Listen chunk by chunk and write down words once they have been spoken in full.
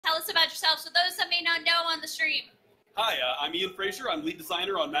about yourself so those that may not know on the stream. Hi, I'm Ian Frazier. I'm lead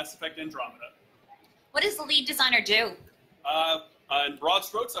designer on Mass Effect Andromeda. What does the lead designer do? In broad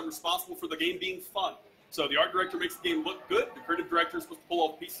strokes, I'm responsible for the game being fun. So the art director makes the game look good. The creative director is supposed to pull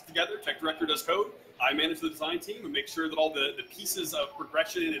all the pieces together. Tech director does code. I manage the design team and make sure that all the pieces of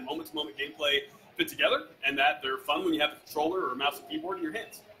progression and moment-to-moment gameplay fit together and that they're fun when you have a controller or a mouse and keyboard in your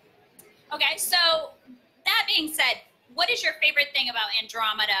hands. Okay, so that being said, what is your favorite thing about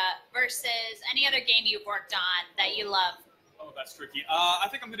Andromeda versus any other game you've worked on that you love? Oh, that's tricky. I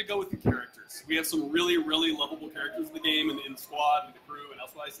think I'm going to go with the characters. We have some really, really lovable characters in the game, and in the squad, and the crew, and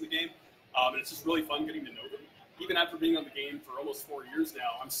elsewise in the game. And it's just really fun getting to know them. Even after being on the game for almost 4 years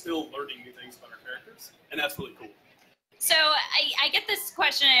now, I'm still learning new things about our characters, and that's really cool. So I get this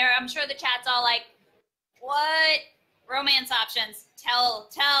question, I'm sure the chat's all like, what romance options? Tell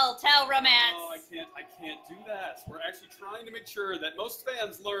romance. No, I can't do that. We're actually trying to make sure that most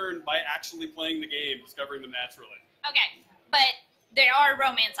fans learn by actually playing the game, discovering them naturally. Okay, but there are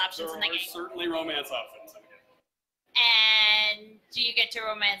romance options in the game. There are certainly romance options in the game. And do you get to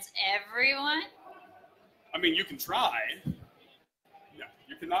romance everyone? I mean, you can try. Yeah,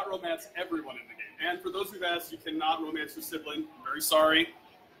 you cannot romance everyone in the game. And for those who've asked, you cannot romance your sibling. I'm very sorry.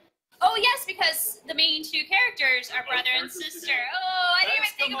 Oh, yes, because the main two characters are brother and sister. Oh, I didn't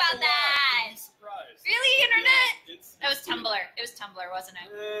even think about that. Really, Internet? Yeah, that was Tumblr. It was Tumblr, wasn't it?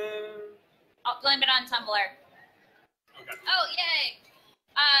 I'll blame it on Tumblr. Okay. Oh, yay.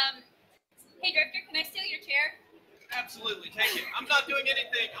 Hey, Drifter, can I steal your chair? Absolutely, take it. I'm not doing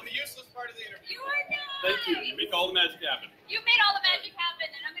anything. I'm a useless part of the interview. You are not. Thank you. You make all the magic happen. You made all the magic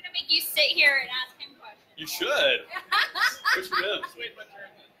happen, and I'm going to make you sit here and ask him questions. You should. Which one is? Wait my turn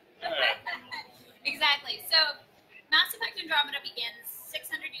then. Right. Exactly. So, Mass Effect Andromeda begins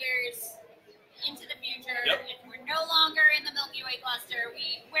 600 years into the future. Yep. If we're no longer in the Milky Way cluster,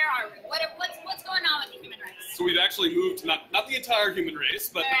 where are we? What's going on with the human race? So we've actually moved, not the entire human race,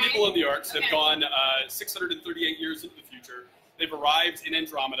 but the people on the Arks have gone 638 years into the future. They've arrived in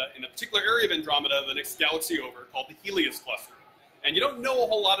Andromeda, in a particular area of Andromeda, the next galaxy over, called the Helios cluster. And you don't know a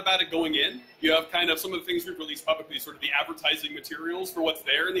whole lot about it going in. You have kind of some of the things we've released publicly, sort of the advertising materials for what's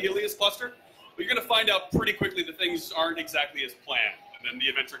there in the Helios cluster. But you're going to find out pretty quickly that things aren't exactly as planned. And then the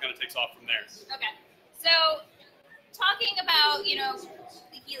adventure kind of takes off from there. Okay. So, talking about, the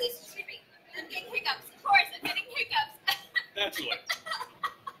Helios, excuse me, I'm getting hiccups. Of course, I'm getting hiccups. Naturally.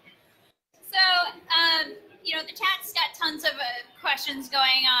 So, the chat's got tons of questions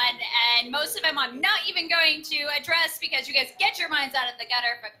going on, and most of them I'm not even going to address because you guys get your minds out of the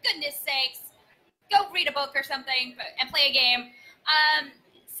gutter, for goodness sakes. Go read a book or something and play a game.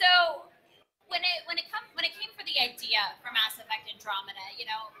 So, when it came for the idea for Mass Effect Andromeda,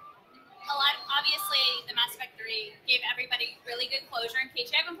 obviously the Mass Effect 3 gave everybody really good closure. In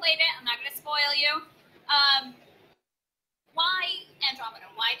case you haven't played it, I'm not going to spoil you. Why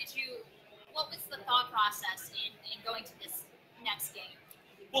Andromeda? What was the thought process in going to this next game?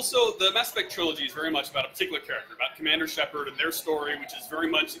 Well, so the Mass Effect trilogy is very much about a particular character, about Commander Shepard and their story, which is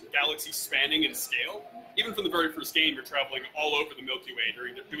very much galaxy spanning in scale. Even from the very first game, you're traveling all over the Milky Way,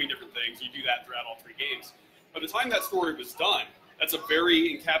 doing different things. You do that throughout all 3 games. By the time that story was done, that's a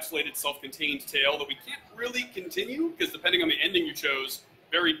very encapsulated, self-contained tale that we can't really continue, because depending on the ending you chose,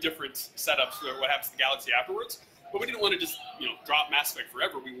 very different setups for what happens to the galaxy afterwards. But we didn't want to just, drop Mass Effect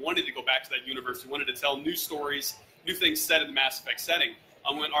forever. We wanted to go back to that universe. We wanted to tell new stories, new things set in the Mass Effect setting.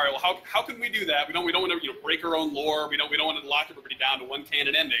 I went, all right, well, how can we do that? We don't want to break our own lore. We don't want to lock everybody down to one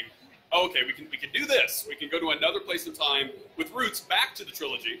canon ending. Okay, we can do this. We can go to another place in time with roots back to the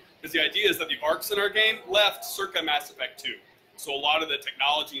trilogy, because the idea is that the arcs in our game left circa Mass Effect 2. So a lot of the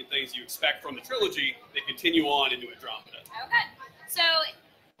technology and things you expect from the trilogy, they continue on into Andromeda. Okay. So,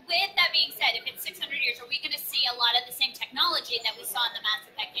 with that being said, if it's 600 years, are we going to see a lot of the same technology that we saw in the Mass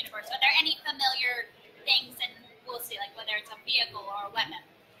Effect universe? Are there any familiar things, and we'll see, like whether it's a vehicle or a weapon?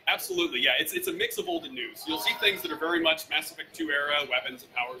 Absolutely, yeah. It's a mix of old and new. So you'll see things that are very much Mass Effect 2 era, weapons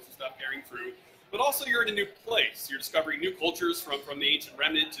and powers and stuff carrying through. But also you're in a new place. You're discovering new cultures from the Ancient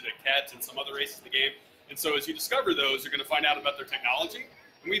Remnant to the Ket and some other races in the game. And so as you discover those, you're going to find out about their technology.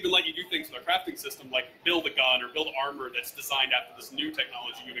 And we even let you do things with our crafting system, like build a gun or build armor that's designed after this new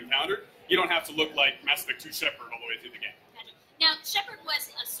technology you've encountered. You don't have to look like Mass Effect 2 Shepard all the way through the game. Now, Shepard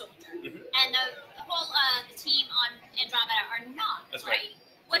was a soldier, and the whole the team on Andromeda are not, That's right?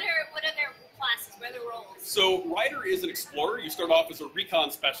 What are their classes? What are their roles? So Ryder is an explorer. You start off as a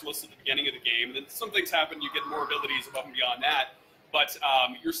recon specialist at the beginning of the game, and then some things happen. You get more abilities above and beyond that. But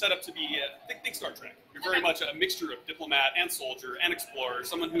you're set up to be, think Star Trek. You're very much a mixture of diplomat and soldier and explorer,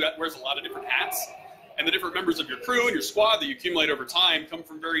 someone who wears a lot of different hats. And the different members of your crew and your squad that you accumulate over time come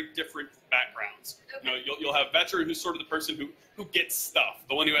from very different backgrounds. Okay. You know, you'll have veteran, who's sort of the person who gets stuff,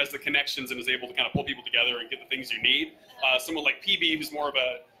 the one who has the connections and is able to kind of pull people together and get the things you need. Someone like PB, who's more of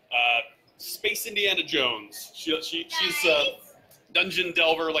a Space Indiana Jones. She's dungeon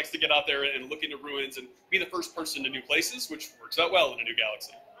delver, likes to get out there and look into ruins and be the first person to new places, which works out well in a new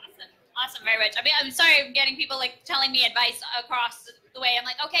galaxy. Awesome, very much. I mean, I'm sorry I'm getting people like telling me advice across the way. I'm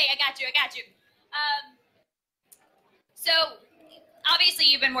like, okay, I got you. So obviously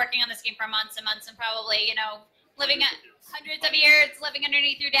you've been working on this game for months and months and probably, you know, living at hundreds of years, living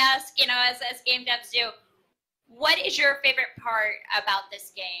underneath your desk, you know, as game devs do. What is your favorite part about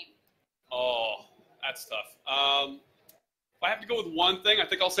this game? Oh, that's tough. If I have to go with one thing, I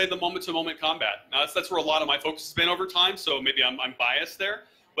think I'll say the moment-to-moment combat. Now, that's where a lot of my focus has been over time, so maybe I'm biased there.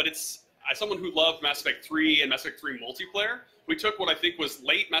 But it's, as someone who loved Mass Effect 3 and Mass Effect 3 multiplayer, we took what I think was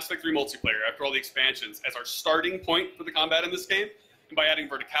late Mass Effect 3 multiplayer, after all the expansions, as our starting point for the combat in this game. And by adding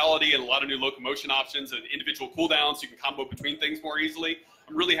verticality and a lot of new locomotion options and individual cooldowns, so you can combo between things more easily,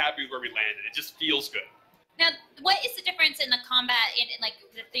 I'm really happy with where we landed. It just feels good. Now, what is the difference in the combat, in like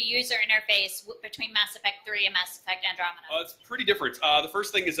the user interface between Mass Effect 3 and Mass Effect Andromeda? It's pretty different. The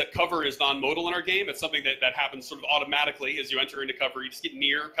first thing is that cover is non-modal in our game. It's something that happens sort of automatically as you enter into cover. You just get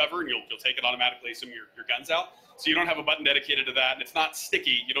near cover, and you'll take it automatically, assuming your gun's out. So you don't have a button dedicated to that, and it's not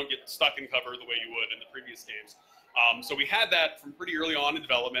sticky. You don't get stuck in cover the way you would in the previous games. So we had that from pretty early on in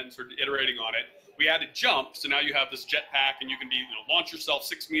development and sort of iterating on it. We added jump, so now you have this jetpack, and you can launch yourself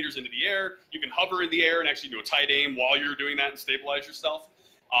 6 meters into the air. You can hover in the air and actually do a tight aim while you're doing that and stabilize yourself.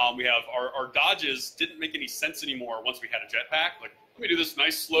 We have our dodges didn't make any sense anymore once we had a jetpack. Like, let me do this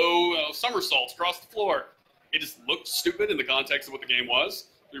nice slow somersault across the floor. It just looked stupid in the context of what the game was.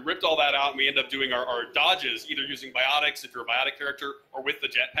 We ripped all that out, and we ended up doing our dodges either using biotics if you're a biotic character or with the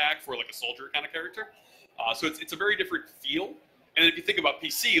jetpack for like a soldier kind of character. So it's a very different feel. And if you think about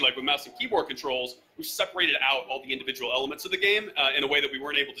PC, like with mouse and keyboard controls, we've separated out all the individual elements of the game in a way that we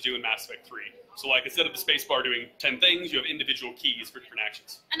weren't able to do in Mass Effect 3. So like instead of the spacebar doing 10 things, you have individual keys for different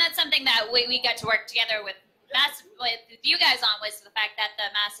actions. And that's something that we got to work together with you guys on, was the fact that the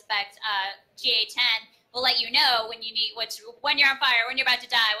Mass Effect GA10 will let you know when you need when you're on fire, when you're about to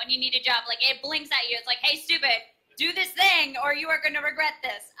die, when you need a job. Like, it blinks at you. It's like, hey, stupid, do this thing or you are going to regret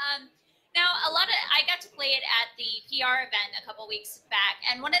this. Now, I got to play it at the PR event a couple weeks back,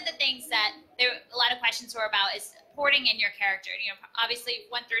 and one of the things that a lot of questions were about is porting in your character. You know, obviously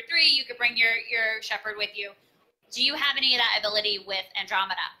 1 through 3, you could bring your Shepard with you. Do you have any of that ability with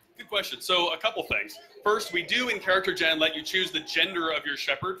Andromeda? Good question. So a couple things. First, we do in character gen let you choose the gender of your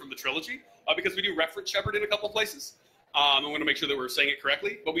Shepard from the trilogy, because we do reference Shepard in a couple places. I want to make sure that we're saying it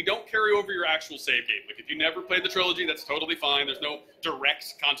correctly, but we don't carry over your actual save game. Like, if you never played the trilogy, that's totally fine. There's no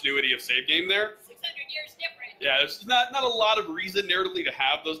direct continuity of save game there. 600 years different. Yeah, there's not a lot of reason narratively to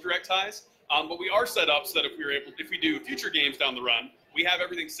have those direct ties, but we are set up so that if we do future games down the run, we have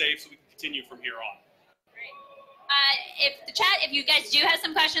everything saved so we can continue from here on. Great. If you guys do have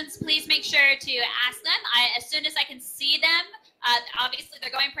some questions, please make sure to ask them. As soon as I can see them, obviously they're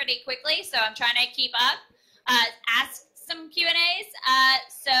going pretty quickly, so I'm trying to keep up. Ask some Q&As.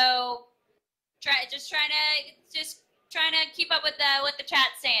 So just trying to keep up with what the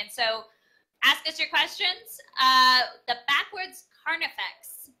chat's saying. So ask us your questions. The backwards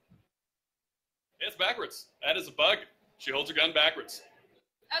Carnifex. It's backwards. That is a bug. She holds her gun backwards.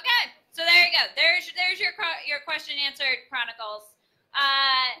 Okay, so there you go. There's your question answered, Chronicles.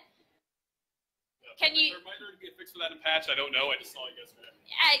 Can you? There might already be a fix for that in patch. I don't know. I just saw you guys.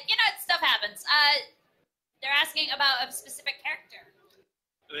 Stuff happens. They're asking about a specific character.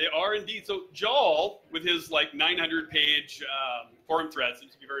 They are indeed. So Jal, with his like 900-page forum thread,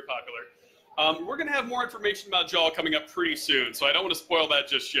 seems to be very popular. We're going to have more information about Jal coming up pretty soon, so I don't want to spoil that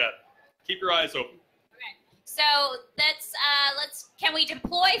just yet. Keep your eyes open. Okay. So can we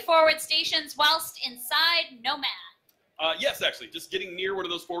deploy forward stations whilst inside Nomad? Yes, actually. Just getting near one of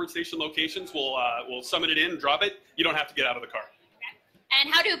those forward station locations, we'll summon it in, drop it. You don't have to get out of the car. And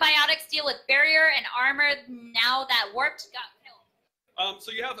how do biotics deal with barrier and armor now that warped got killed?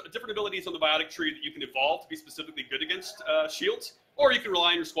 So you have different abilities on the biotic tree that you can evolve to be specifically good against shields, or you can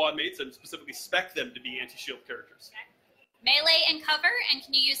rely on your squad mates and specifically spec them to be anti-shield characters. Okay. Melee and cover, and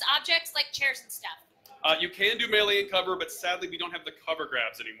can you use objects like chairs and stuff? You can do melee and cover, but sadly we don't have the cover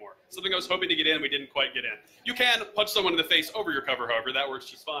grabs anymore. Something I was hoping to get in, we didn't quite get in. You can punch someone in the face over your cover, however, that works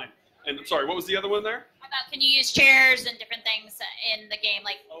just fine. And I'm sorry, what was the other one there? How about can you use chairs and different things in the game?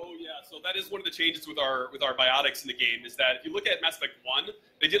 Oh yeah, so that is one of the changes with our biotics in the game, is that if you look at Mass Effect 1,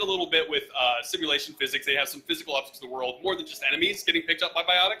 they did a little bit with simulation physics. They have some physical objects in the world, more than just enemies getting picked up by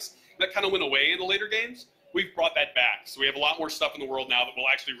biotics. that kind of went away in the later games. We've brought that back. So we have a lot more stuff in the world now that will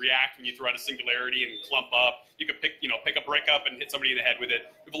actually react when you throw out a singularity and clump up. You can pick a brick up and hit somebody in the head with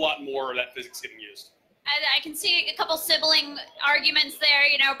it. We have a lot more of that physics getting used. I can see a couple sibling arguments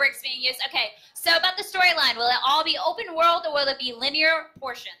there, bricks being used. Okay, so about the storyline, will it all be open world or will it be linear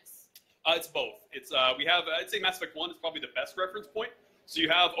portions? It's both. It's we have, I'd say Mass Effect 1 is probably the best reference point. So you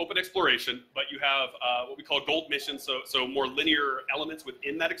have open exploration, but you have what we call gold missions, so more linear elements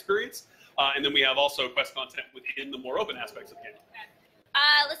within that experience. And then we have also quest content within the more open aspects of the game. Okay.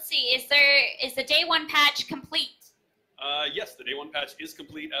 Let's see, is the day one patch complete? Yes, the day one patch is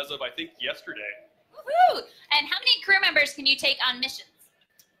complete as of, I think, yesterday. Woohoo! And how many crew members can you take on missions?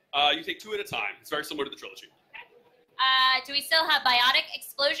 You take 2 at a time. It's very similar to the trilogy. Okay. Do we still have biotic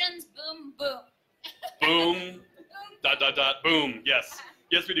explosions? Boom, boom. Boom, dot, dot, dot, boom. Yes.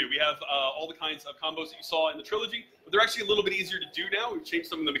 Yes, we do. We have all the kinds of combos that you saw in the trilogy, but they're actually a little bit easier to do now. We've changed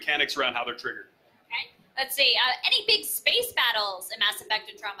some of the mechanics around how they're triggered. Okay. Let's see. Any big space battles in Mass Effect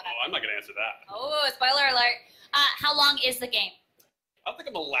Andromeda? Oh, I'm not going to answer that. Oh, spoiler alert. How long is the game? I don't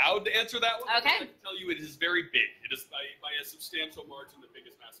think I'm allowed to answer that one. Okay. I can tell you it is very big. It is by a substantial margin the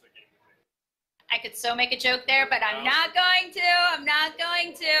biggest Mass Effect game. I could so make a joke there, but I'm not going to. I'm not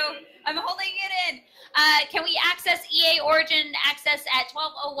going to. I'm holding it in. Can we access EA Origin access at 12:01?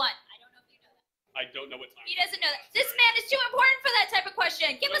 I don't know if you know that. I don't know what time. He doesn't know that. This man is too important for that type of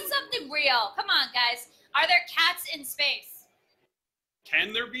question. Give us something real. Come on, guys. Are there cats in space?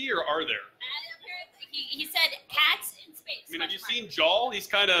 Can there be, or are there? He said cats in space. I mean, have you seen Jawl? He's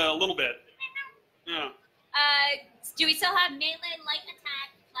kind of a little bit. Yeah. Do we still have melee light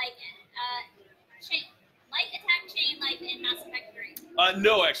attack chain like in Mass Effect 3?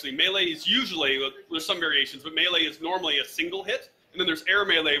 No, actually. Melee is usually, there's some variations, but melee is normally a single hit. And then there's air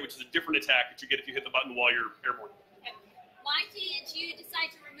melee, which is a different attack that you get if you hit the button while you're airborne. Okay. Why did you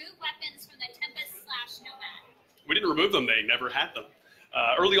decide to remove weapons from the Tempest/Nomad? We didn't remove them. They never had them.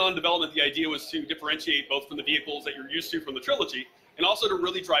 Early on in development, the idea was to differentiate both from the vehicles that you're used to from the trilogy, and also to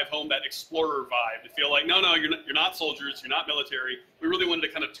really drive home that explorer vibe, to feel like, no, you're not soldiers, you're not military. We really wanted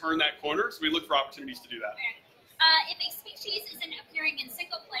to kind of turn that corner, so we looked for opportunities to do that. If a species isn't appearing in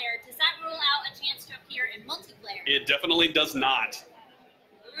single player, does that rule out a chance to appear in multiplayer? It definitely does not.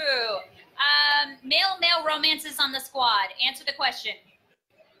 Ooh. Male romances on the squad. Answer the question.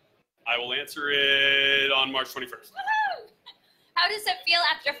 I will answer it on March 21st. Woohoo! How does it feel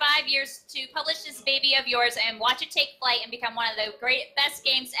after 5 years to publish this baby of yours and watch it take flight and become one of the best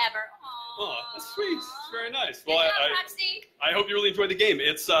games ever? Aww. Oh, that's sweet. It's very nice. Well, I hope you really enjoyed the game.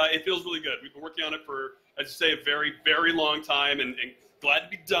 It feels really good. We've been working on it for, as you say, a very, very long time, and glad to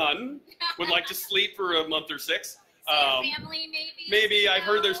be done. Would like to sleep for a month or 6. Family, maybe? Maybe. I've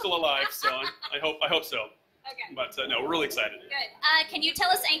heard they're still alive, so I hope so. Okay. But no, we're really excited. Good. Can you tell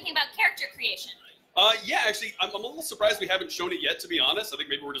us anything about character creation? Yeah, actually, I'm a little surprised we haven't shown it yet, to be honest. I think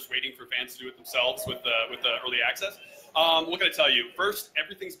maybe we're just waiting for fans to do it themselves with the early access. What can I tell you? First,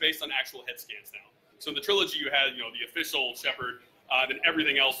 everything's based on actual head scans now. So in the trilogy, you had the official Shepard, then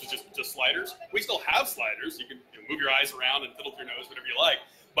everything else was just sliders. We still have sliders. You can move your eyes around and fiddle with your nose, whatever you like.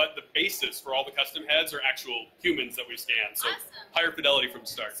 But the basis for all the custom heads are actual humans that we've scanned. So awesome. Higher fidelity from the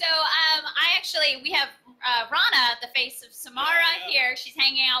start. So we have Rana, the face of Samara here. She's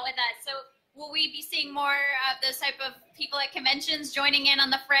hanging out with us. So will we be seeing more of those type of people at conventions joining in on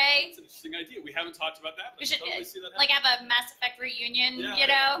the fray? That's an interesting idea. We haven't talked about that. But we should totally see that like have a Mass Effect reunion,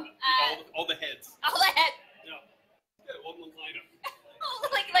 all the heads. All the heads. Yeah, all in one lineup.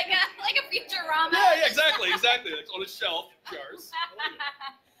 like a Futurama. Yeah, exactly. Like on a shelf, jars.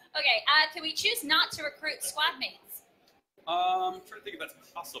 Okay, can we choose not to recruit squad mates? I'm trying to think if that's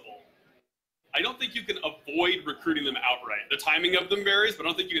possible. I don't think you can avoid recruiting them outright. The timing of them varies, but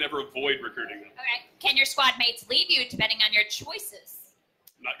I don't think you can ever avoid recruiting them. Okay. Can your squad mates leave you depending on your choices?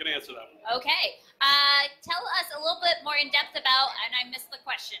 I'm not going to answer that one. Okay. Tell us a little bit more in depth about, and I missed the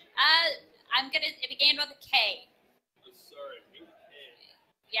question. It began with a K. I'm sorry. K.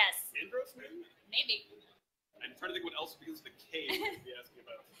 Yes. Andros, maybe? Maybe. I'm trying to think what else begins with a K you could be asking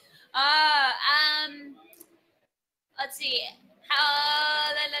about. Let's see.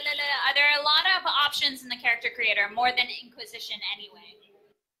 Are there a lot of options in the character creator, more than Inquisition anyway?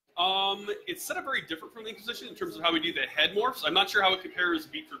 It's set up very different from the Inquisition in terms of how we do the head morphs. I'm not sure how it compares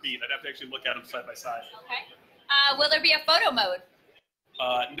beat for beat. I'd have to actually look at them side by side. Okay. Will there be a photo mode?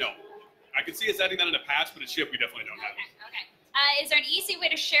 No. I could see us adding that in a patch, but a ship we definitely don't have. Okay. Is there an easy way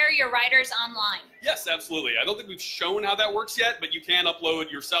to share your writers online? Yes, absolutely. I don't think we've shown how that works yet, but you can upload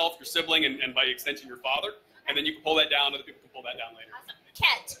yourself, your sibling, and by extension your father, and then you can pull that down, other people can pull that down later. Awesome.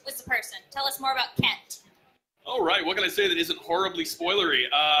 Kent was the person. Tell us more about Kent. All right, what can I say that isn't horribly spoilery?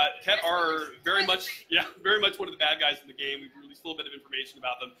 Ket are very much one of the bad guys in the game. We've released a little bit of information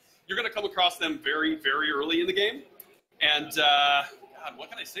about them. You're going to come across them very, very early in the game. And, God, what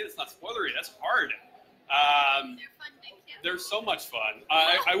can I say that's not spoilery? That's hard. They're fun, thank you. They're so much fun.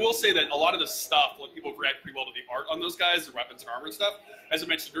 I will say that a lot of the stuff, like people react pretty well to the art on those guys, the weapons and armor and stuff. As I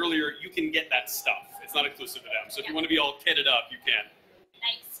mentioned earlier, you can get that stuff. It's not exclusive to them. So if you want to be all kitted up, you can.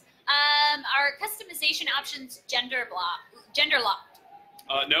 Nice. Are customization options gender locked?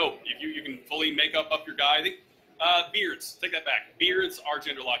 No, you can fully make up your guy. I think beards, take that back. Beards are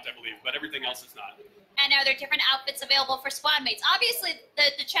gender locked, I believe, but everything else is not. And are there different outfits available for squad mates? Obviously,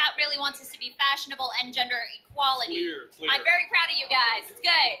 the chat really wants us to be fashionable and gender equality. Clear. I'm very proud of you guys. It's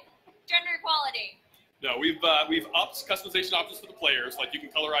good. Gender equality. No, we've upped customization options for the players. Like you can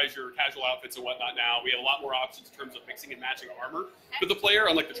colorize your casual outfits and whatnot now. We have a lot more options in terms of mixing and matching armor for the player,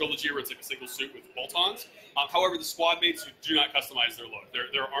 unlike the trilogy where it's like a single suit with bolt-ons. However, the squad mates do not customize their look.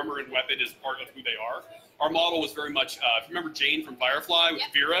 Their armor and weapon is part of who they are. Our model was very much, if you remember Jane from Firefly with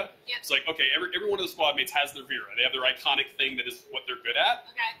Vera, it's like, okay, every one of the squad mates has their Vera. They have their iconic thing that is what they're good at.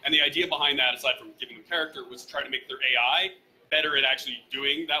 And the idea behind that, aside from giving them character, was to try to make their AI better at actually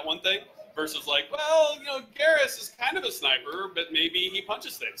doing that one thing. Versus like, well, you know, Garrus is kind of a sniper, but maybe he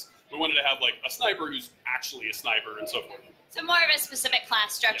punches things. We wanted to have like a sniper who's actually a sniper and so forth. So more of a specific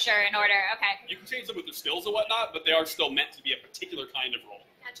class structure in order, okay. You can change them with their skills and whatnot, but they are still meant to be a particular kind of role.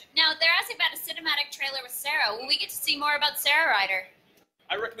 Gotcha. Now, they're asking about a cinematic trailer with Sarah. Will we get to see more about Sarah Ryder?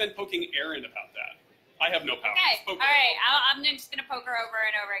 I recommend poking Aaron about that. I have no power. Okay, all right. I'm just going to poke her over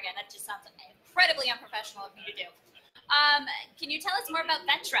and over again. That just sounds incredibly unprofessional of me to do. Can you tell us more about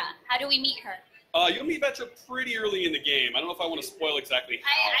Vetra? How do we meet her? You'll meet Vetra pretty early in the game. I don't know if I want to spoil exactly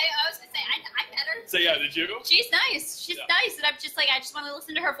how. I was going to say, I met her. So yeah, did you? She's nice. She's nice. And I'm just like, I just want to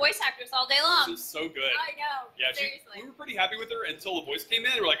listen to her voice actors all day long. She's so good. I know. Yeah, seriously. We were pretty happy with her until the voice came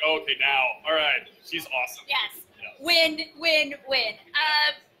in. And we're like, oh, okay, now. All right. She's awesome. Yes. Yeah. Win.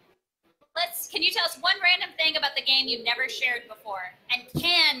 Can you tell us one random thing about the game you've never shared before and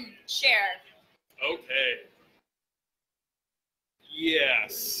can share? Okay.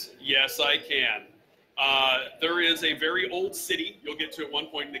 Yes, I can. There is a very old city you'll get to at one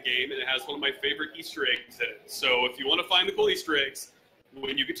point in the game, and it has one of my favorite Easter eggs in it. So if you want to find the cool Easter eggs,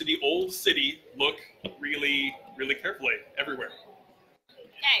 when you get to the old city, look really, really carefully everywhere.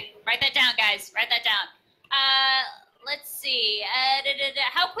 Okay, write that down, guys. Write that down. Let's see.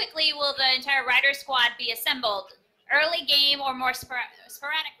 How quickly will the entire Rider squad be assembled? Early game or more sporadic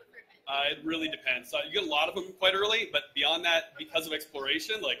recruitment? It really depends. You get a lot of them quite early, but beyond that, because of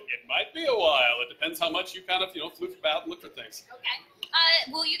exploration, like it might be a while. It depends how much you kind of flute about and look for things.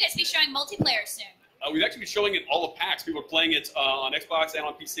 Okay. Will you guys be showing multiplayer soon? We've actually been showing it all of PAX. People are playing it on Xbox and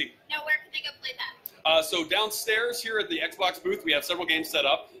on PC. Now, where can they go play that? So downstairs here at the Xbox booth, we have several games set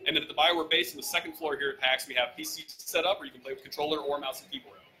up, and then at the BioWare base on the second floor here at PAX, we have PC set up where you can play with controller or mouse and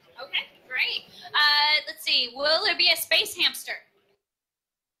keyboard. Okay, great. Let's see. Will there be a space hamster?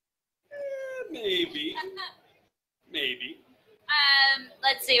 Maybe. Maybe.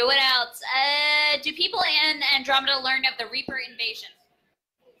 Let's see. What else? Do people in Andromeda learn of the Reaper invasion?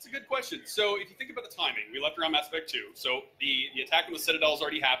 It's a good question. So if you think about the timing, we left around Mass Effect 2. So the attack on the Citadel's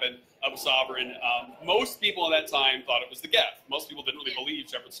already happened of Sovereign. Most people at that time thought it was the Geth. Most people didn't really believe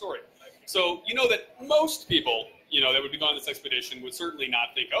Shepard's story. So you know that most people, that would be going on this expedition would certainly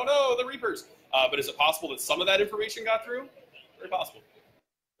not think, oh no, the Reapers. But is it possible that some of that information got through? Very possible.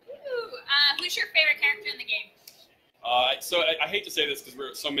 Ooh, who's your favorite character in the game? So I hate to say this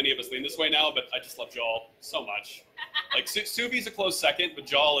because so many of us lean this way now, but I just love Jaal so much. Like Suvi's a close second, but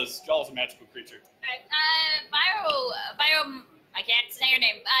Jaal is a magical creature. Bio, I can't say your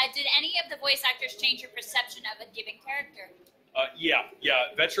name. Did any of the voice actors change your perception of a given character? Yeah.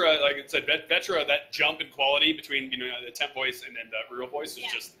 Vetra, like I said, Vetra, that jump in quality between the temp voice and then the real voice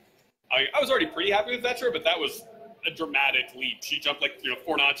was just. I was already pretty happy with Vetra, but that was a dramatic leap. She jumped like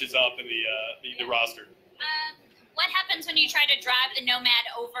 4 notches up in the roster. What happens when you try to drive the Nomad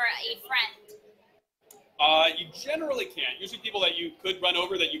over a friend? You generally can't. Usually people that you could run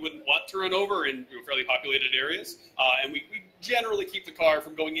over that you wouldn't want to run over in fairly populated areas. And we generally keep the car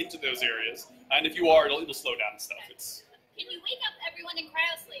from going into those areas. And if you are, it'll slow down and stuff. Can you wake up everyone in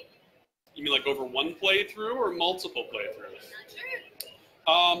cryosleep? You mean like over one playthrough or multiple playthroughs? Not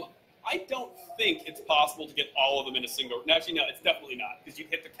sure. I don't think it's possible to get all of them in a single. No, actually, no, it's definitely not, because you'd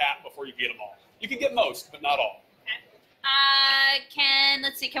hit the cap before you get them all. You can get most, but not all.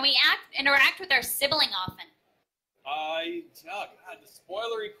 Okay. Can we interact with our sibling often? God, the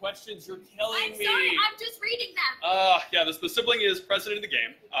spoilery questions, you're killing me. I'm sorry, I'm just reading them. Yeah, the sibling is president of the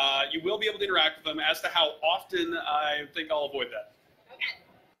game. You will be able to interact with them. As to how often, I think I'll avoid that.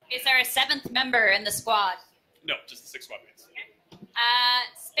 Okay. Is there a 7th member in the squad? No, just the 6 squad mates. Okay.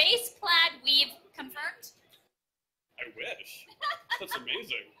 Space Plaid Weave confirmed? I wish. That's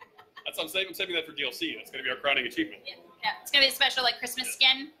amazing. I'm saving that for DLC. That's going to be our crowning achievement. Yeah, it's going to be a special, like, Christmas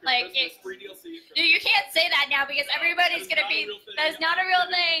skin. Like, Christmas, free DLC. You can't say that now because everybody's going to be... That's not a real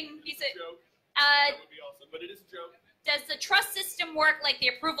thing. It's a joke. That would be awesome, but it is a joke. Does the trust system work like the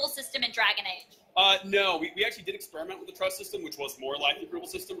approval system in Dragon Age? No, we actually did experiment with the trust system, which was more like the approval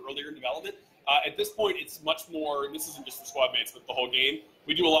system earlier in development. At this point, it's much more, and this isn't just for squad mates, but the whole game,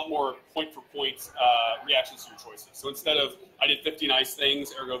 we do a lot more point-for-point reactions to your choices. So instead of, I did 50 nice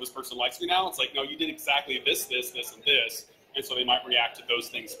things, ergo this person likes me now, it's like, no, you did exactly this, this, this, and this, and so they might react to those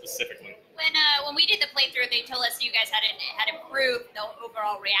things specifically. When we did the playthrough, they told us you guys had improved the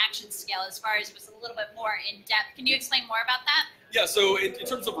overall reaction scale as far as it was a little bit more in-depth. Can you explain more about that? Yeah, so in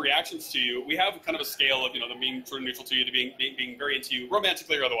terms of reactions to you, we have kind of a scale of, them being sort of neutral to you, to being very into you,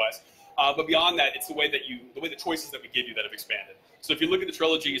 romantically or otherwise. But beyond that, it's the way the choices that we give you that have expanded. So if you look at the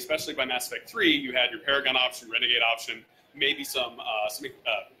trilogy, especially by Mass Effect 3, you had your Paragon option, Renegade option, maybe some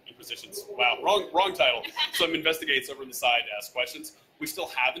Inquisitions. Wow, wrong title. Some Investigates over on the side to ask questions. We still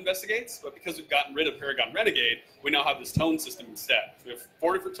have Investigates, but because we've gotten rid of Paragon Renegade, we now have this tone system instead. So we have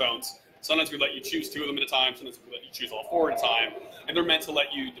 4 different tones. Sometimes we let you choose 2 of them at a time. Sometimes we let you choose all 4 at a time. And they're meant to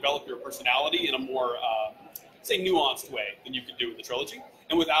let you develop your personality in a more, say, nuanced way than you could do with the trilogy,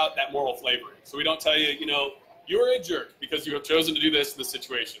 and without that moral flavoring. So we don't tell you, you're a jerk because you have chosen to do this in this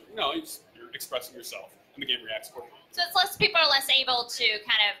situation. No, you're expressing yourself, and the game reacts accordingly. So it's people are less able to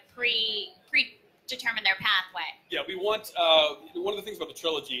kind of predetermine their pathway. Yeah, we want, one of the things about the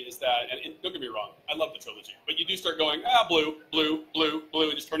trilogy is that, and don't get me wrong, I love the trilogy, but you do start going, blue, blue, blue, blue,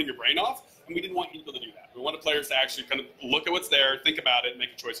 and just turning your brain off, and we didn't want people to do that. We wanted players to actually kind of look at what's there, think about it, and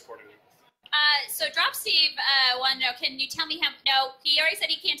make a choice accordingly. So Drop Steve wanted to know, can you tell me how, no, he already said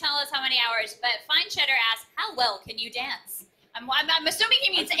he can't tell us how many hours, but Fine Cheddar asked, how well can you dance? I'm assuming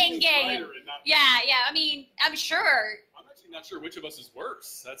he means in-game. Yeah, I mean, I'm sure. I'm actually not sure which of us is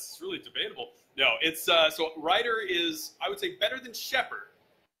worse. That's really debatable. No, it's, so Ryder is, I would say, better than Shepard,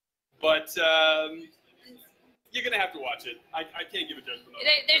 but you're going to have to watch it. I can't give a judgment on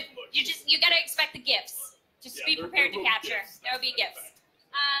it. You got to expect the gifts. Just be prepared to capture. There will be gifts.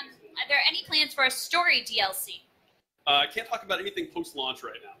 Are there any plans for a story DLC? I can't talk about anything post-launch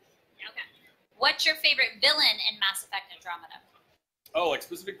right now. Okay. What's your favorite villain in Mass Effect Andromeda? Oh, like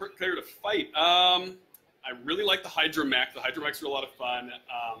specific player to fight. I really like the Hydra-Mech. The Hydra-Mechs are a lot of fun.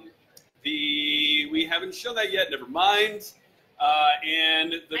 We haven't shown that yet. Never mind.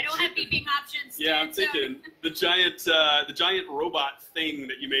 And I don't have beeping options. Yeah, I'm thinking the giant robot thing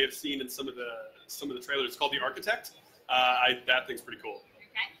that you may have seen in some of the trailers. It's called the Architect. That thing's pretty cool.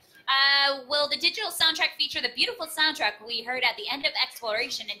 Will the digital soundtrack feature the beautiful soundtrack we heard at the end of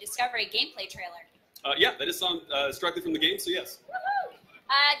Exploration and Discovery gameplay trailer? Yeah, that is song directly from the game, so yes. Woohoo!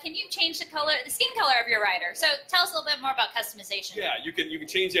 Can you change the skin color of your rider? So tell us a little bit more about customization. Yeah, you can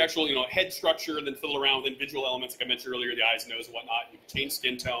change the actual head structure and then fiddle around with individual elements like I mentioned earlier, the eyes, nose, and whatnot. You can change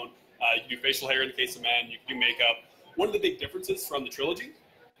skin tone. You can do facial hair in the case of men. You can do makeup. One of the big differences from the trilogy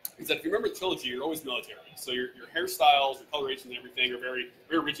is that if you remember the trilogy, you're always military. So your hairstyles, your coloration, and everything are very,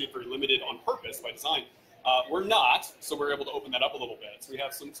 very rigid, very limited on purpose by design. We're not, so we're able to open that up a little bit. So we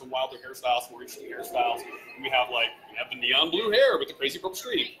have some wilder hairstyles, more interesting hairstyles. And we have the neon blue hair with the crazy purple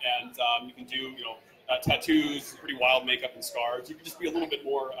streak, and you can do tattoos, pretty wild makeup and scars. You can just be a little bit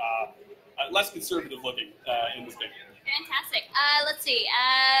more less conservative looking in this game. Fantastic. Let's see.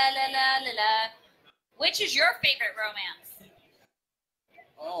 Which is your favorite romance?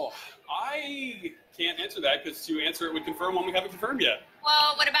 Oh, I can't answer that because to answer it would confirm one we haven't confirmed yet.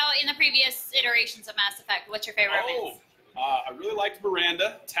 Well, what about in the previous iterations of Mass Effect? What's your favorite romance? I really liked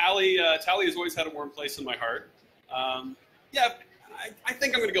Miranda. Tali has always had a warm place in my heart. Yeah, I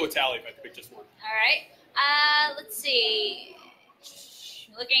think I'm going to go with Tali if I have to pick just one. All right. Let's see.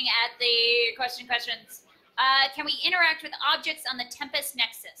 Looking at the questions. Can we interact with objects on the Tempest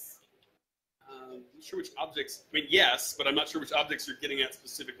Nexus? I'm not sure which objects. I mean, yes, but I'm not sure which objects you're getting at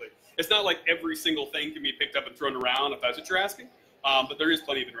specifically. It's not like every single thing can be picked up and thrown around, if that's what you're asking. But there is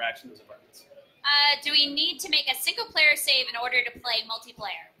plenty of interaction in those environments. Do we need to make a single-player save in order to play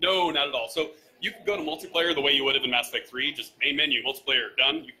multiplayer? No, not at all. So you can go to multiplayer the way you would have in Mass Effect 3, just main menu, multiplayer,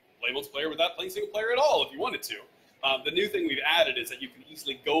 done. You can play multiplayer without playing single player at all if you wanted to. The new thing we've added is that you can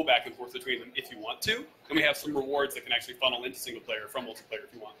easily go back and forth between them if you want to, and we have some rewards that can actually funnel into single player from multiplayer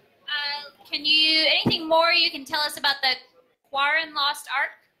if you want. Anything more you can tell us about the Quarren Lost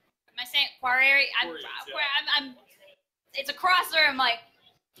Ark? Am I saying Quarry? It's a crosser. I'm like,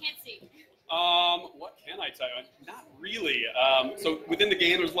 can't see. What can I tell you? Not really. So within the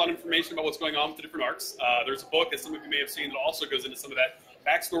game, there's a lot of information about what's going on with the different arcs. There's a book, as some of you may have seen, that also goes into some of that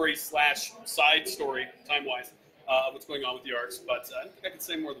backstory / side story, time-wise, of what's going on with the arcs. But I don't think I can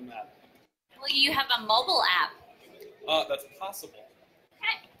say more than that. Well, you have a mobile app. That's possible.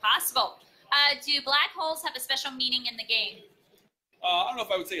 Okay, possible. Do black holes have a special meaning in the game? I don't know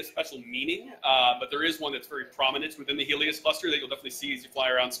if I would say a special meaning, but there is one that's very prominent within the Helios cluster that you'll definitely see as you fly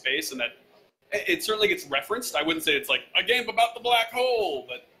around space, and that it certainly gets referenced. I wouldn't say it's like a game about the black hole,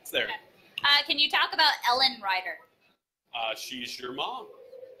 but it's there. Okay. Can you talk about Ellen Ryder? She's your mom.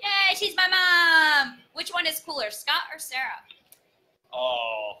 Yay, she's my mom! Which one is cooler, Scott or Sarah?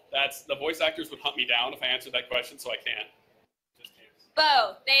 Oh, that's the voice actors would hunt me down if I answered that question, so I can't. Just can't.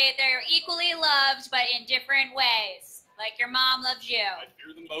 Both. They're equally loved, but in different ways. Like your mom loves you. I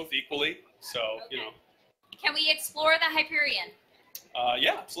fear them both equally, so, you know. Can we explore the Hyperion?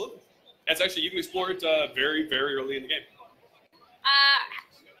 Yeah, absolutely. It's actually, you can explore it very, very early in the game.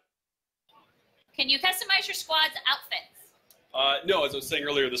 Can you customize your squad's outfits? No, as I was saying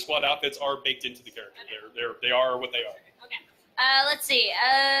earlier, the squad outfits are baked into the character. Okay. They are what they are. Okay. Let's see.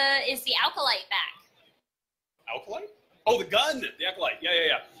 Is the Alkalite back? Alkalite? Oh, the gun! The Acolyte.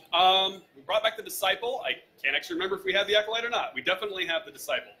 Yeah. We brought back the Disciple. I can't actually remember if we have the Acolyte or not. We definitely have the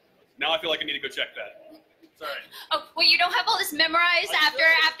Disciple. Now I feel like I need to go check that. It's all right. Oh, well, you don't have all this memorized after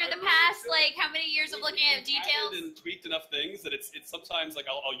the past, like, how many years of looking at details? I've and tweaked enough things that it's sometimes, like,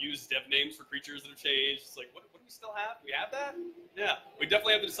 I'll use dev names for creatures that have changed. It's like, what do we still have? We have that? Yeah. We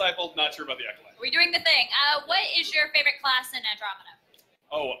definitely have the Disciple. Not sure about the Acolyte. We're doing the thing. What is your favorite class in Andromeda?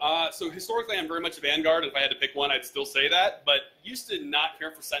 So historically, I'm very much a Vanguard. If I had to pick one, I'd still say that. But used to not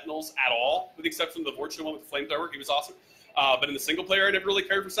care for Sentinels at all, with the exception of the Vortian one with the flamethrower. He was awesome. But in the single player, I never really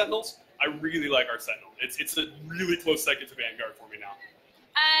cared for Sentinels. I really like our Sentinel. It's a really close second to Vanguard for me now.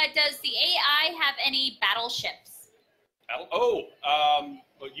 Does the AI have any battleships? Well,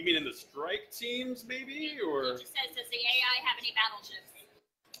 you mean in the strike teams, maybe, or? It just says, does the AI have any battleships?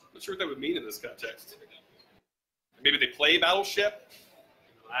 I'm not sure what that would mean in this context. Maybe they play Battleship.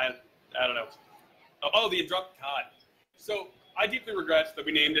 I don't know. Oh, the Andromeda. God. So I deeply regret that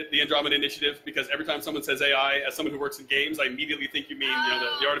we named it the Andromeda Initiative, because every time someone says AI, as someone who works in games, I immediately think you mean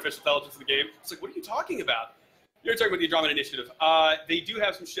the artificial intelligence of the game. It's like, what are you talking about? You're talking about the Andromeda Initiative. They do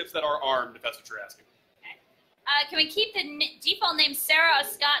have some ships that are armed, if that's what you're asking. Okay. Can we keep the default name Sarah or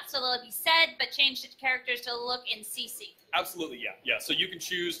Scott so they'll be said, but change the characters to look in CC? Absolutely, yeah. So you can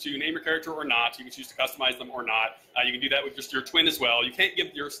choose to name your character or not. You can choose to customize them or not. You can do that with just your twin as well. You can't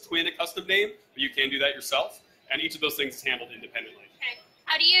give your twin a custom name, but you can do that yourself. And each of those things is handled independently. Okay.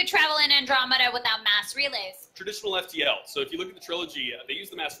 How do you travel in Andromeda without mass relays? Traditional FTL. So if you look at the trilogy, they use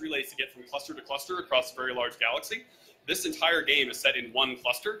the mass relays to get from cluster to cluster across a very large galaxy. This entire game is set in one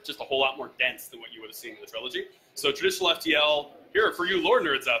cluster, just a whole lot more dense than what you would have seen in the trilogy. So traditional FTL, here, for you lore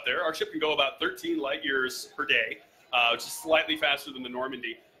nerds out there, our ship can go about 13 light years per day, which is slightly faster than the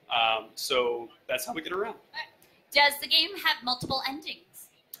Normandy. So that's how we get around. Does the game have multiple endings?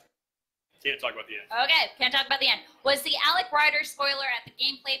 Can't talk about the end. Okay, can't talk about the end. Was the Alec Ryder spoiler at the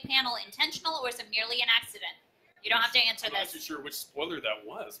gameplay panel intentional, or was it merely an accident? You don't have to answer I'm this. not too sure which spoiler that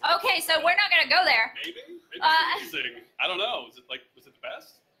was. Okay, so we're not going to go there. Maybe it's amazing. I don't know. Was it the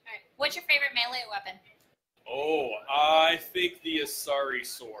best? All right. What's your favorite melee weapon? Oh, I think the Asari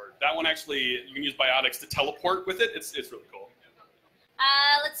sword. That one actually, you can use biotics to teleport with it. It's really cool.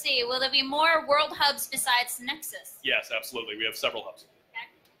 Let's see. Will there be more world hubs besides Nexus? Yes, absolutely. We have several hubs.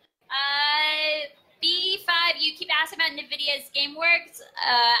 Okay. B5, you keep asking about NVIDIA's GameWorks.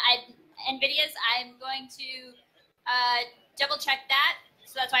 NVIDIA's, I'm going to double check that,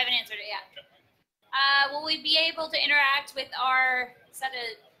 so that's why I haven't answered it yet. Okay. Will we be able to interact with our set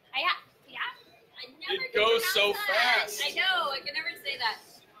of... Yeah. It goes so fast. I know, I can never say that.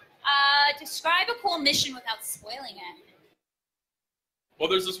 Describe a cool mission without spoiling it. Well,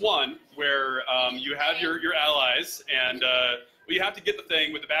 there's this one where you have your allies, and you have to get the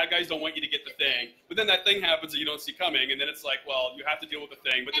thing, but the bad guys don't want you to get the thing. But then that thing happens that you don't see coming, and then it's like, well, you have to deal with the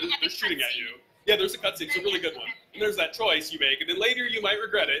thing, but they're shooting at you. Yeah, there's a cutscene. It's a really good one. And there's that choice you make, and then later you might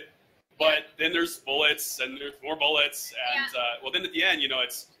regret it, but then there's bullets, and there's more bullets, and well, then at the end,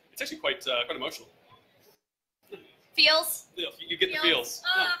 it's actually quite emotional. Feels? You get the feels.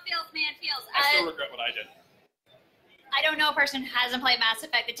 Oh, feels, man, feels. I still regret what I did. I don't know a person who hasn't played Mass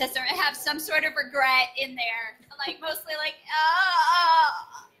Effect that doesn't have some sort of regret in there. Like, mostly like,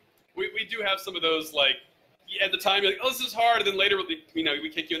 We do have some of those, like, at the time, you're like, oh, this is hard. And then later, we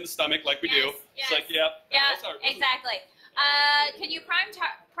kick you in the stomach like we do. Yes. It's like, yeah, that's hard. Exactly. Can you prime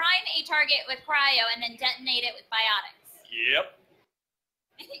a target with cryo and then detonate it with biotics? Yep.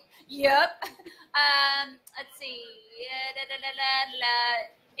 Yep. Let's see.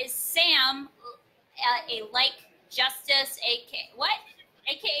 Is Sam a like Justice,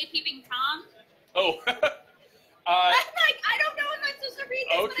 AKA Peeping Tom? Oh. I don't know if I'm supposed to read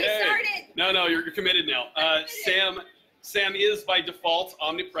this when I started. No, you're committed now. Sam is by default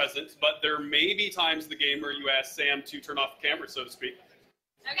omnipresent, but there may be times in the game where you ask Sam to turn off the camera, so to speak.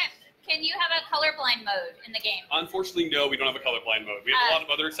 Okay. Can you have a colorblind mode in the game? Unfortunately, no, we don't have a colorblind mode. We have a lot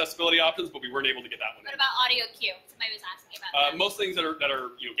of other accessibility options, but we weren't able to get that one. What about audio cue? Somebody was asking about that. Most things that are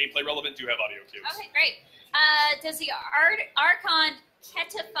gameplay relevant do have audio cues. Okay, great. Does the Archon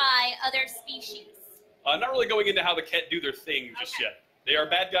ketify other species? Not really going into how the Ket do their thing just yet. They are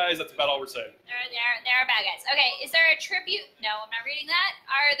bad guys. That's about all we're saying. They're bad guys. Okay, is there a tribute? No, I'm not reading that.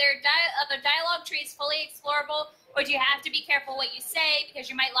 Are there other dialogue trees fully explorable, or do you have to be careful what you say because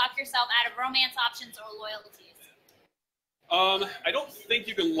you might lock yourself out of romance options or loyalties? I don't think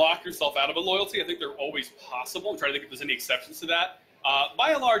you can lock yourself out of a loyalty. I think they're always possible. I'm trying to think if there's any exceptions to that.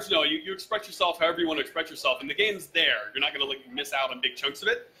 By and large, no. You express yourself however you want to express yourself, and the game's there. You're not going to miss out on big chunks of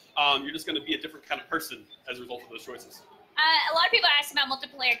it. You're just going to be a different kind of person as a result of those choices. A lot of people ask about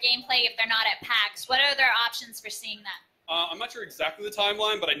multiplayer gameplay if they're not at PAX. What are their options for seeing that? I'm not sure exactly the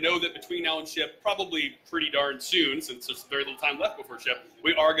timeline, but I know that between now and ship, probably pretty darn soon, since there's very little time left before ship,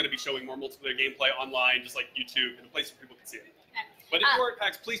 we are going to be showing more multiplayer gameplay online, just like YouTube, in a place where people can see it. Okay. But if you're at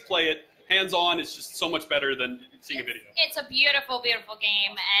PAX, please play it. Hands-on is just so much better than seeing a video. It's a beautiful, beautiful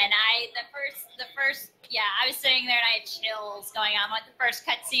game, and I was sitting there and I had chills going on. Like the first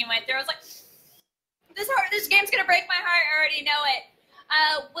cutscene went through, I was like, this game's gonna break my heart. I already know it.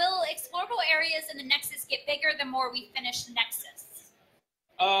 Will explorable areas in the Nexus get bigger the more we finish the Nexus?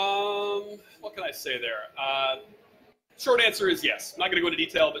 What can I say there? Short answer is yes. I'm not gonna go into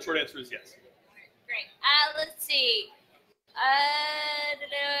detail, but short answer is yes. Great. Let's see.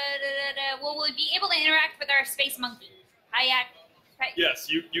 Will we be able to interact with our space monkey? Yes,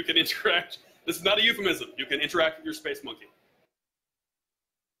 you can interact. This is not a euphemism. You can interact with your space monkey.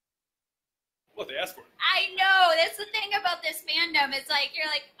 What they asked for. I know. That's the thing about this fandom. It's like you're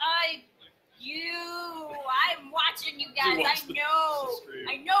like, I'm watching you guys.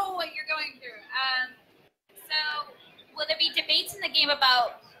 I know what you're going through. So, will there be debates in the game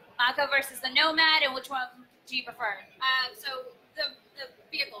about Mako versus the Nomad, and which one do you prefer? So the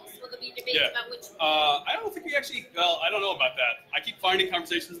vehicles. Will there be debates about which one? I don't think we actually. Well, I don't know about that. I keep finding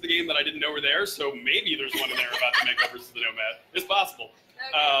conversations in the game that I didn't know were there. So maybe there's one in there about the Mako versus the Nomad. It's possible.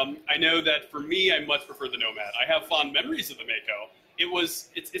 Okay. I know that for me, I much prefer the Nomad. I have fond memories of the Mako.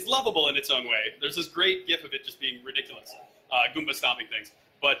 It's lovable in its own way. There's this great gif of it just being ridiculous, Goomba stomping things.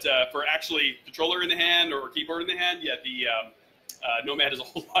 But for actually controller in the hand or keyboard in the hand, yeah, the Nomad is a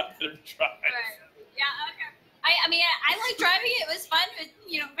whole lot better to drive. Right. Yeah. Okay. I mean, I like driving it. It was fun. It,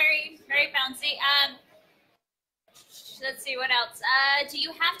 very, very bouncy. Let's see what else. Do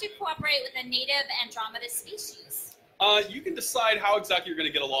you have to cooperate with a native Andromeda species? You can decide how exactly you're going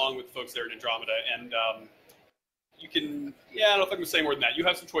to get along with folks there in Andromeda, and you can, I don't know if I can say more than that. You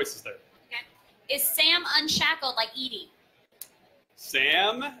have some choices there. Okay. Is Sam unshackled like Edie?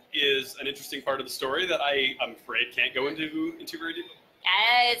 Sam is an interesting part of the story that I'm afraid can't go into very deep.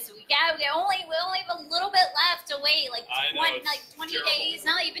 Yes, we only have a little bit left to wait, like 20 terrible. days,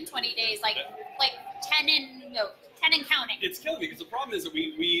 not even 20 days, like 10 and counting. It's killing me because the problem is that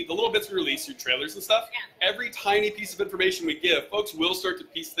the little bits we release through trailers and stuff, every tiny piece of information we give, folks will start to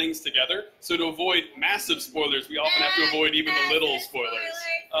piece things together. So to avoid massive spoilers, we often have to avoid even the little spoilers.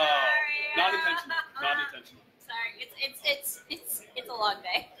 Not intentional. Not intentional. Sorry, it's a long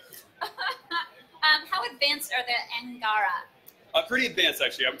day. How advanced are the Angara? Pretty advanced,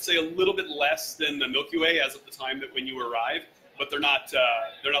 actually. I would say a little bit less than the Milky Way as of the time that when you arrive, but they're not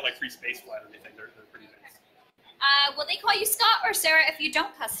like free space flight or anything. They're pretty advanced. Will they call you Scott or Sarah if you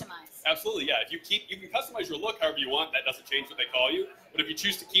don't customize? Absolutely, yeah. If you can customize your look however you want. That doesn't change what they call you. But if you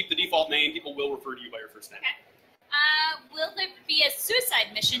choose to keep the default name, people will refer to you by your first name. Okay. Will there be a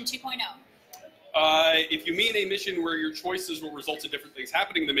suicide mission 2.0? If you mean a mission where your choices will result in different things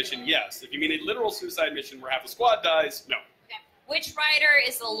happening in the mission, yes. If you mean a literal suicide mission where half the squad dies, no. Okay. Which rider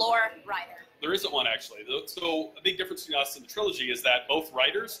is the lore rider? There isn't one, actually. So a big difference between us and the trilogy is that both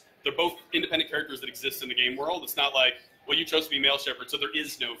riders, they're both independent characters that exist in the game world. It's not like, well, you chose to be male shepherd, so there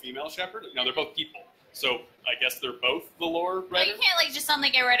is no female shepherd. No, they're both people. So I guess they're both the lore rider. Well, you can't just suddenly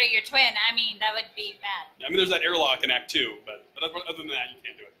get rid of your twin. I mean, that would be bad. I mean, there's that airlock in Act 2, but other than that, you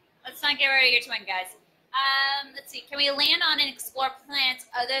can't do it. Let's not get rid of your twin, guys. Let's see. Can we land on and explore planets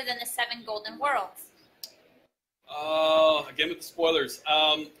other than the 7 golden worlds? Again with the spoilers.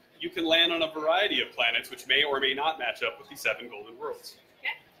 You can land on a variety of planets, which may or may not match up with the 7 golden worlds.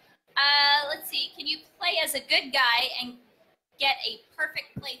 Okay. Let's see. Can you play as a good guy and get a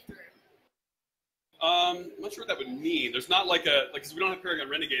perfect playthrough? I'm not sure what that would mean. There's not like because we don't have Paragon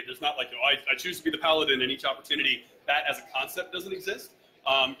Renegade, there's not like, I choose to be the paladin in each opportunity. That as a concept doesn't exist.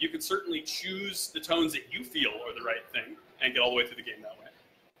 You can certainly choose the tones that you feel are the right thing and get all the way through the game that way.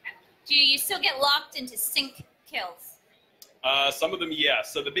 Do you still get locked into sync kills? Some of them,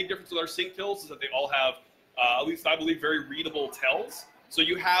 yes. So the big difference with our sync kills is that they all have, at least I believe, very readable tells. So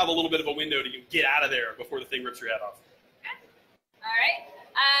you have a little bit of a window to get out of there before the thing rips your head off. Okay. All right.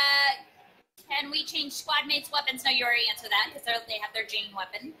 Can we change squad mates' weapons? No, you already answered that because they have their Jane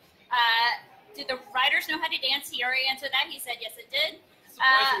weapon. Do the riders know how to dance? He already answered that. He said yes, it did.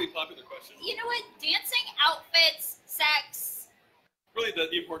 Surprisingly popular question. You know what? Dancing, outfits, sex. Really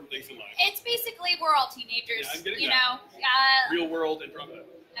the important things in life. It's basically we're all teenagers. Yeah, I'm getting you that. know. Real world Andromeda.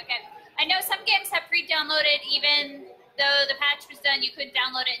 Okay. I know some games have pre-downloaded, even though the patch was done, you couldn't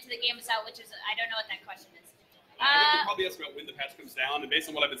download it until the game was out, which is, I don't know what that question is. I think you're probably asking about when the patch comes down, and based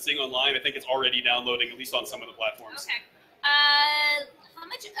on what I've been seeing online, I think it's already downloading, at least on some of the platforms. Okay. How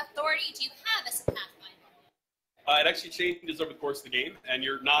much authority do you have as a Pathfinder? It actually changes over the course of the game, and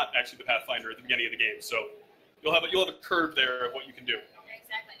you're not actually the Pathfinder at the beginning of the game, so you'll have a curve there of what you can do.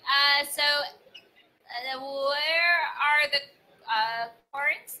 Exactly. Where are the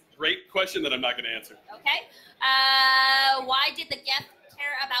Quarrens? Great question that I'm not going to answer. Okay. Why did the Geth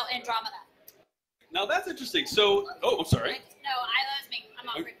care about Andromeda? Now that's interesting. So, I'm sorry. No, that was me. I'm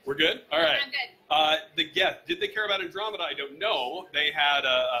all good. We're good? All right. I'm good. The Geth, did they care about Andromeda? I don't know. They had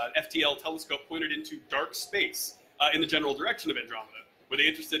an FTL telescope pointed into dark space in the general direction of Andromeda. Were they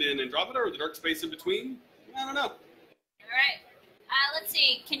interested in Andromeda or the dark space in between? I don't know. All right. Let's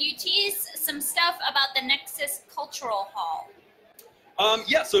see. Can you tease some stuff about the Nexus Cultural Hall?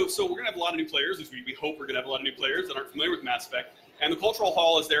 Yeah, so we're going to have a lot of new players. We hope we're going to have a lot of new players that aren't familiar with Mass Effect. And the Cultural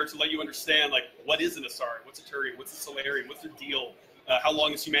Hall is there to let you understand, like, what is an Asari, what's a Turian, what's a Solarian, what's their deal, how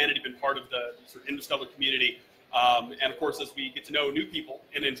long has humanity been part of the sort of interstellar community. And, of course, as we get to know new people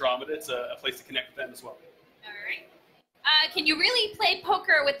in Andromeda, it's a place to connect with them as well. All right. Can you really play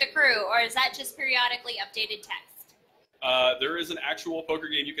poker with the crew, or is that just periodically updated text? There is an actual poker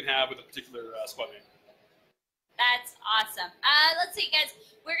game you can have with a particular squad mate. That's awesome. Let's see, guys.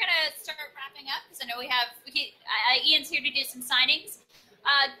 We're going to start wrapping up because I know Ian's here to do some signings.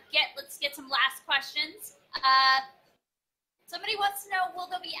 Let's get some last questions. Somebody wants to know, will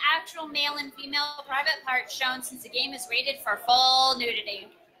there be actual male and female private parts shown since the game is rated for full nudity?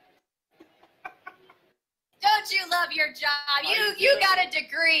 Don't you love your job? You got a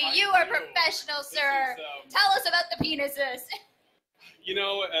degree. You are professional, sir. Tell us about the penises. You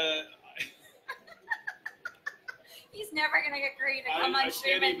know, he's never going to agree to come on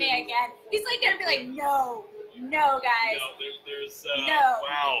stream with me again. He's like going to be like, no, guys. No, there's no.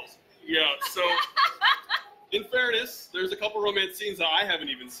 Wow. Yeah, so in fairness, there's a couple romance scenes that I haven't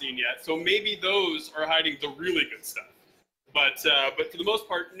even seen yet, so maybe those are hiding the really good stuff. But for the most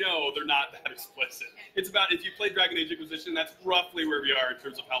part, no, they're not that explicit. It's about, if you play Dragon Age Inquisition, that's roughly where we are in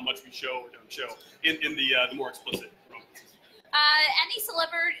terms of how much we show or don't show in the more explicit romances. Any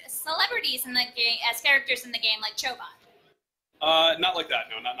celebrities in the game as characters in the game, like Chobot? Not like that.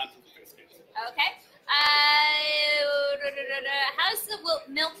 No, not for the face games. Okay. How's the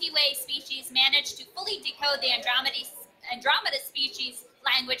Milky Way species managed to fully decode the Andromeda species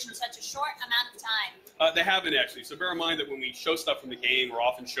language in such a short amount of time? They haven't actually. So bear in mind that when we show stuff from the game, we're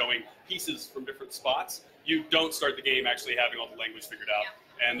often showing pieces from different spots. You don't start the game actually having all the language figured out.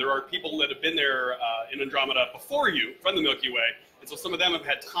 Yeah. And there are people that have been there in Andromeda before you from the Milky Way, and so some of them have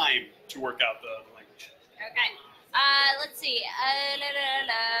had time to work out the language. Okay. Let's see.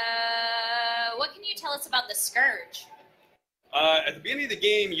 What can you tell us about the Scourge? At the beginning of the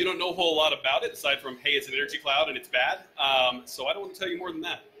game, you don't know a whole lot about it, aside from, hey, it's an energy cloud and it's bad. So I don't want to tell you more than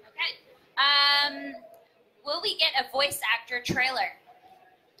that. Okay. Will we get a voice actor trailer?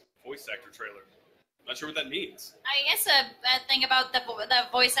 Voice actor trailer? Not sure what that means. I guess a thing about the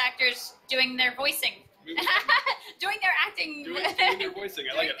voice acters doing their voicing. Doing their acting. Doing their voicing.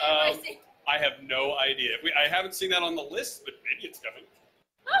 I like it. I have no idea. I haven't seen that on the list, but maybe it's coming.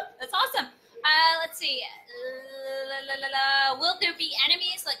 Oh, that's awesome. Let's see. Will there be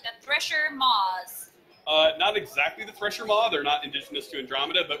enemies like the Thresher Maws? Not exactly the Thresher Maw. They're not indigenous to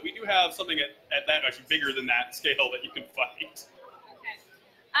Andromeda, but we do have something at that actually bigger than that scale that you can fight.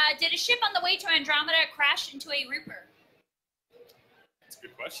 Okay. Did a ship on the way to Andromeda crash into a Reaper? That's a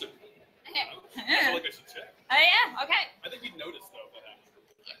good question. I feel like I should check. Oh yeah, okay. I think you'd notice though if that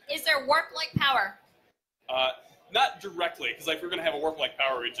happened. Is there warp-like power? Not directly, because if we're going to have a warp-like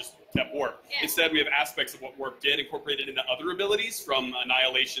power, we just kept warp. Yeah. Instead, we have aspects of what warp did incorporated into other abilities, from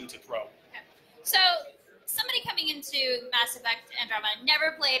annihilation to throw. Okay. So, somebody coming into Mass Effect Andromeda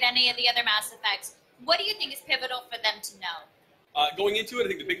never played any of the other Mass Effects. What do you think is pivotal for them to know? Going into it, I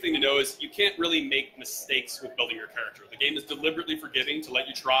think the big thing to know is you can't really make mistakes with building your character. The game is deliberately forgiving to let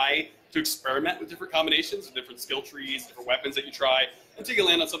you try to experiment with different combinations, different skill trees, different weapons that you try, until you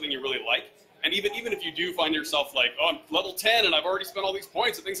land on something you really like. And even if you do find yourself like, oh, I'm level 10 and I've already spent all these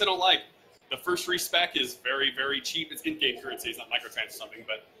points on things I don't like, the first respec is very, very cheap. It's in-game currency, it's not microtrans or something,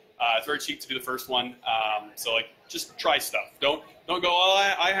 but it's very cheap to do the first one. So like, just try stuff. Don't go,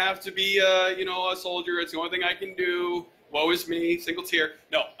 oh, I have to be a soldier. It's the only thing I can do. Woe is me, single tier.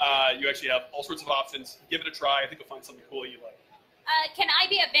 No, you actually have all sorts of options. Give it a try. I think you'll find something cool you like. Can I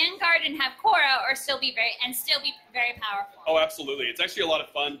be a Vanguard and have Cora, or still be very powerful? Oh, absolutely. It's actually a lot of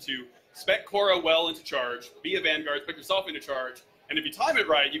fun to spec Cora well into charge, be a Vanguard, spec yourself into charge, and if you time it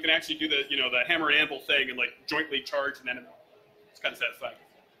right, you can actually do the the hammer and anvil thing and like jointly charge an enemy. It's kind of satisfying.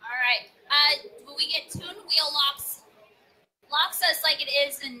 All right. Will we get Toon Wheel locks us like it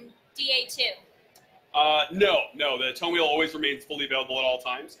is in DA2? No. The tone wheel always remains fully available at all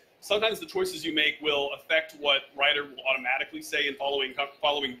times. Sometimes the choices you make will affect what Ryder will automatically say in following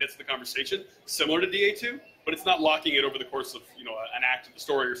bits of the conversation, similar to DA2, but it's not locking it over the course of an act of the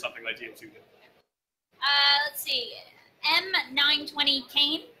story or something like DA2 did. Let's see. M920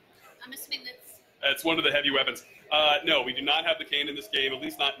 Kane. I'm assuming that's one of the heavy weapons. No, we do not have the cane in this game, at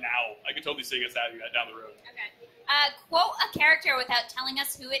least not now. I could totally see us having that down the road. Okay. Quote a character without telling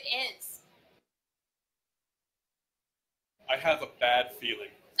us who it is. I have a bad feeling.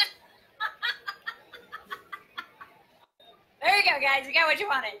 There you go, guys. You got what you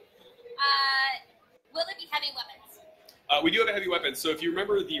wanted. Will it be heavy weapons? We do have a heavy weapon. So if you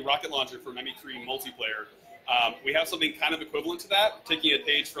remember the rocket launcher from ME3 multiplayer, we have something kind of equivalent to that, taking a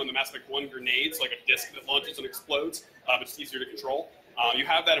page from the Mass Effect 1 grenades, like a disc that launches and explodes, but it's easier to control. You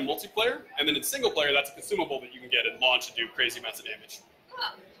have that in multiplayer, and then in single player, that's a consumable that you can get and launch and do crazy amounts of damage.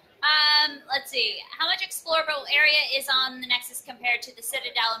 Oh. Let's see. How much explorable area is on the Nexus compared to the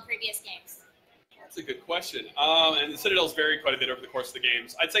Citadel in previous games? That's a good question. And the Citadels vary quite a bit over the course of the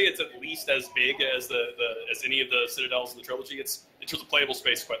games. I'd say it's at least as big as as any of the Citadels in the trilogy. It's, in terms of playable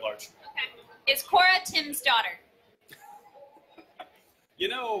space, quite large. Okay. Is Cora Tim's daughter?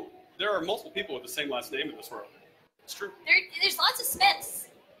 There are multiple people with the same last name in this world. It's true. There's lots of Smiths.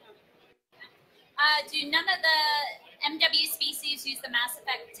 Do none of the MW species use the Mass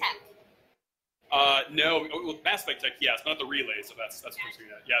Effect tech? No, with Mass Effect tech, yes, but not the relays. So that's what we're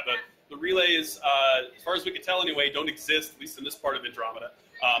doing. Yeah, the relays, as far as we can tell anyway, don't exist, at least in this part of Andromeda.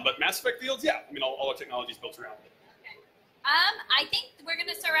 But Mass Effect fields, yeah, all our technology is built around it. Okay. I think we're going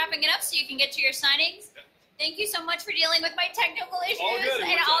to start wrapping it up so you can get to your signings. Yeah. Thank you so much for dealing with my technical issues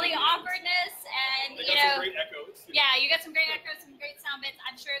and all the awkwardness. And I got some great echoes. Yeah, you got some great echoes, some great sound bits.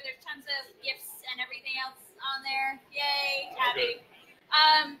 I'm sure there's tons of GIFs and everything else on there. Yay, happy.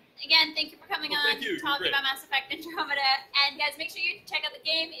 Again, thank you for coming on, talking about Mass Effect Andromeda. And guys, make sure you check out the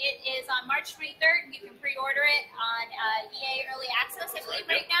game. It is on March 23rd. You can pre-order it on EA Early Access, I believe,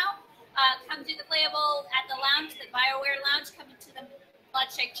 right now. Come do the playable at the lounge, the BioWare lounge. Come to the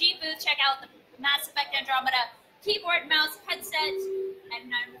Bloodcheck G booth. Check out the Mass Effect Andromeda keyboard, mouse, headset.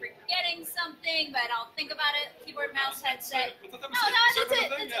 And I'm forgetting something, but I'll think about it. Keyboard, mouse, headset. No, that's it.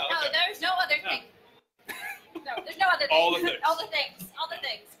 No, there's no other thing. No, there's no other thing. All the things. All the things.